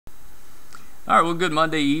All right, well, good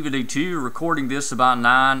Monday evening to you. Recording this about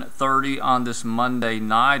 9:30 on this Monday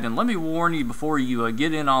night. And let me warn you before you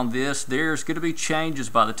get in on this, there's going to be changes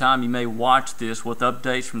by the time you may watch this with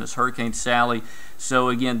updates from this Hurricane Sally. So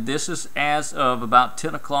again, this is as of about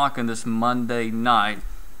 10 o'clock on this Monday night.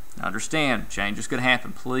 Understand, change is going to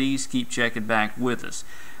happen. Please keep checking back with us.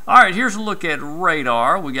 All right, here's a look at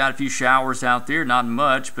radar. We got a few showers out there, not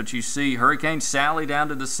much, but you see Hurricane Sally down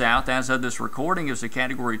to the south. As of this recording, it was a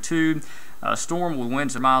Category 2 storm with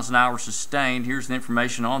winds at miles an hour sustained. Here's the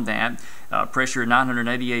information on that. Pressure at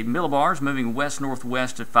 988 millibars, moving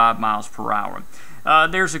west-northwest at 5 miles per hour.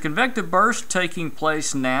 There's a convective burst taking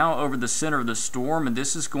place now over the center of the storm, and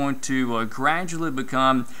this is going to gradually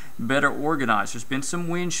become better organized. There's been some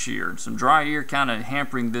wind shear and some dry air kind of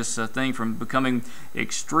hampering this thing from becoming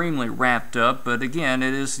extremely wrapped up, but again,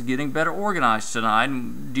 it is getting better organized tonight,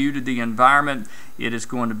 and due to the environment it is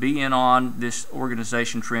going to be in on, this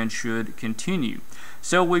organization trend should continue.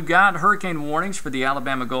 So we've got hurricane warnings for the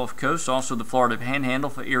Alabama Gulf Coast, also the Florida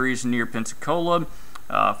Panhandle for areas near Pensacola.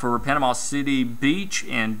 For Panama City Beach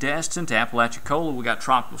and Destin to Apalachicola, we got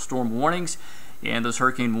tropical storm warnings, and those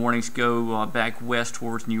hurricane warnings go back west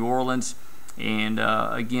towards New Orleans. And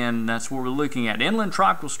again, that's what we're looking at. Inland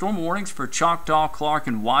tropical storm warnings for Choctaw, Clark,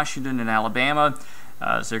 and Washington and Alabama.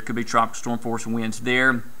 So there could be tropical storm force winds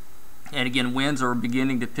there. And again, winds are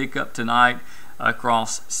beginning to pick up tonight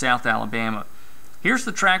across South Alabama. Here's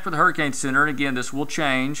the track for the Hurricane Center, and again, this will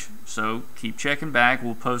change, so keep checking back.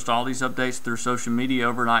 We'll post all these updates through social media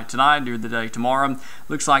overnight tonight, during the day tomorrow.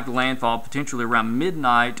 Looks like the landfall potentially around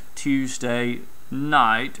midnight Tuesday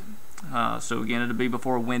night. So again, it'll be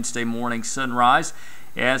before Wednesday morning sunrise.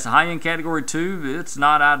 As a high-end Category 2, it's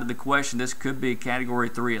not out of the question. This could be a Category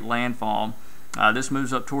 3 at landfall. This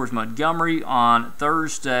moves up towards Montgomery on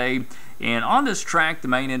Thursday, and on this track, the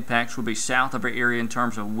main impacts will be south of our area in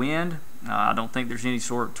terms of wind. I don't think there's any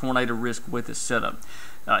sort of tornado risk with this setup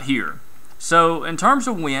here. So in terms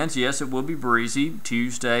of winds, yes, it will be breezy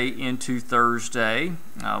Tuesday into Thursday.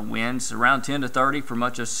 Winds around 10 to 30 for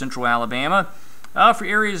much of central Alabama. For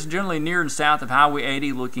areas generally near and south of Highway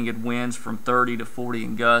 80, looking at winds from 30 to 40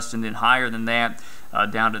 in gusts, and then higher than that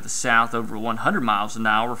down to the south over 100 miles an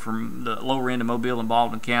hour from the lower end of Mobile and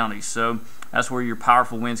Baldwin counties. So that's where your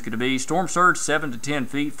powerful winds could be. Storm surge 7 to 10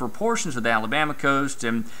 feet for portions of the Alabama coast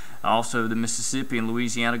and also the Mississippi and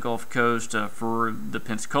Louisiana Gulf Coast. For the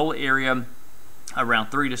Pensacola area,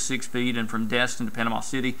 around 3 to 6 feet, and from Destin to Panama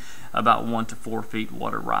City, about 1 to 4 feet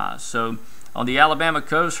water rise. So on the Alabama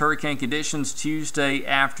coast, hurricane conditions Tuesday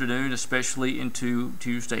afternoon, especially into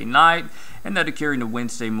Tuesday night, and that'll carry into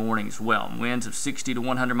Wednesday morning as well. Winds of 60 to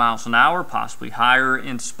 100 miles an hour, possibly higher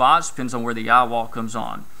in spots, depends on where the eye wall comes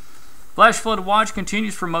on. Flash flood watch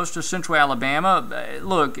continues for most of central Alabama.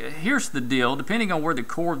 Look, here's the deal. Depending on where the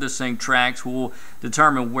core of this thing tracks will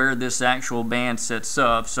determine where this actual band sets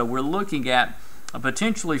up. So we're looking at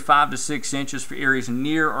potentially 5 to 6 inches for areas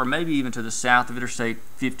near or maybe even to the south of Interstate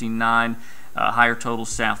 59. Higher totals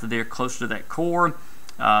south of there, closer to that core.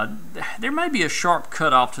 There may be a sharp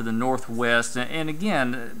cutoff to the northwest, and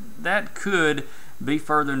again, that could be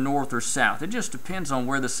further north or south. It just depends on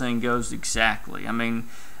where this thing goes exactly. I mean,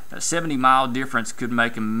 a 70-mile difference could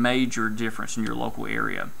make a major difference in your local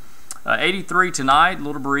area. 83 tonight, a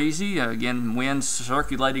little breezy. Again, winds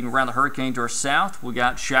circulating around the hurricane to our south. We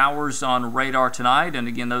got showers on radar tonight, and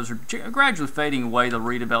again, those are gradually fading away. They'll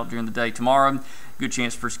redevelop during the day tomorrow. Good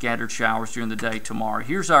chance for scattered showers during the day tomorrow.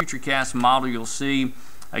 Here's our Futurecast model. You'll see,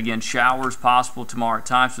 again, showers possible tomorrow at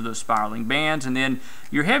times with those spiraling bands, and then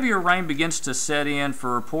your heavier rain begins to set in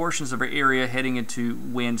for portions of our area heading into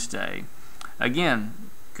Wednesday. Again,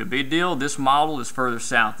 could be a deal. This model is further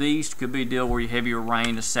southeast. Could be a deal where your heavier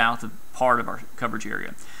rain is south of part of our coverage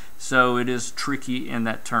area. So it is tricky in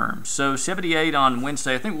that term. So 78 on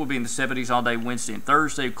Wednesday. I think we'll be in the 70s all day Wednesday and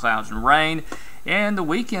Thursday, clouds and rain. And the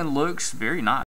weekend looks very nice.